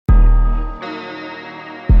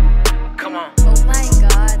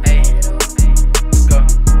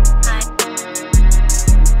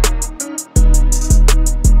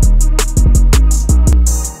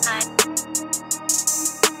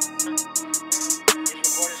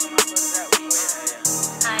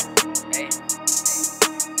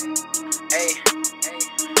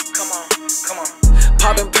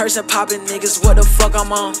Poppin' person, poppin' niggas, what the fuck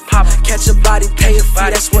I'm on? Catch a body, pay a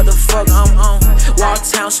fee, that's what the fuck I'm on.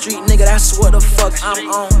 Walltown Street, nigga, that's what the fuck I'm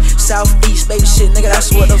on. Southeast, baby shit, nigga,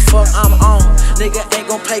 that's what the fuck I'm on. Nigga ain't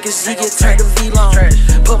gon' play cause he get turned to V-Long.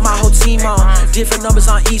 Put my whole team on, different numbers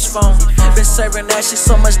on each phone. Been serving that shit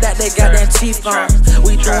so much that they got their teeth gone.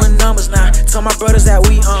 We doing numbers now, tell my brothers that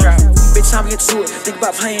we on. Bitch, I'm into it, think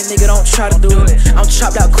about playing, nigga, don't try to do it. I'm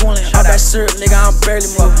chopped out coolin', all that syrup, nigga, I'm barely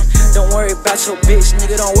moving. Don't worry about your bitch,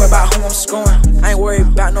 nigga, don't worry about who I'm scoring. I ain't worried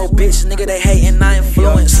about no bitch, nigga, they hatin', I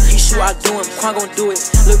influence. He shoot, I do it, Quan gon' do it,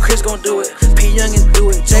 Lil Chris gon' do it, P Youngin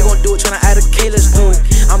do it, Jay gon' do it, tryna add a K, let's do it.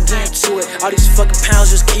 I'm getting to it, all these fucking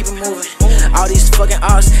pounds just keep it moving. All these fucking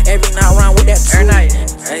odds, every night round with that every night.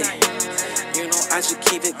 Hey, you know I just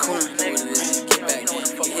keep it coolin'.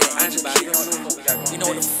 I just keep it moving. You know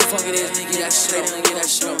what the fuck it is, nigga, get that straight and get that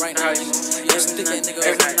shit up right now, nigga. Yeah, stick that nigga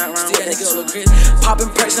every night round with that nigga Lil Chris.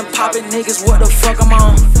 Poppin' person, poppin' niggas, what the fuck I'm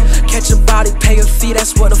on? Catch a body, pay a fee,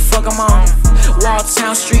 that's what the fuck I'm on.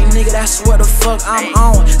 Walltown Street, nigga, that's what the fuck I'm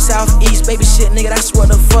on. Southeast, baby shit, nigga, that's what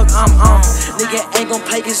the fuck I'm on. Nigga ain't gon'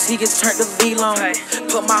 play cause he gets turned to V-Long.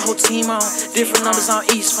 Put my whole team on, different numbers on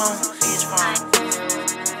each phone.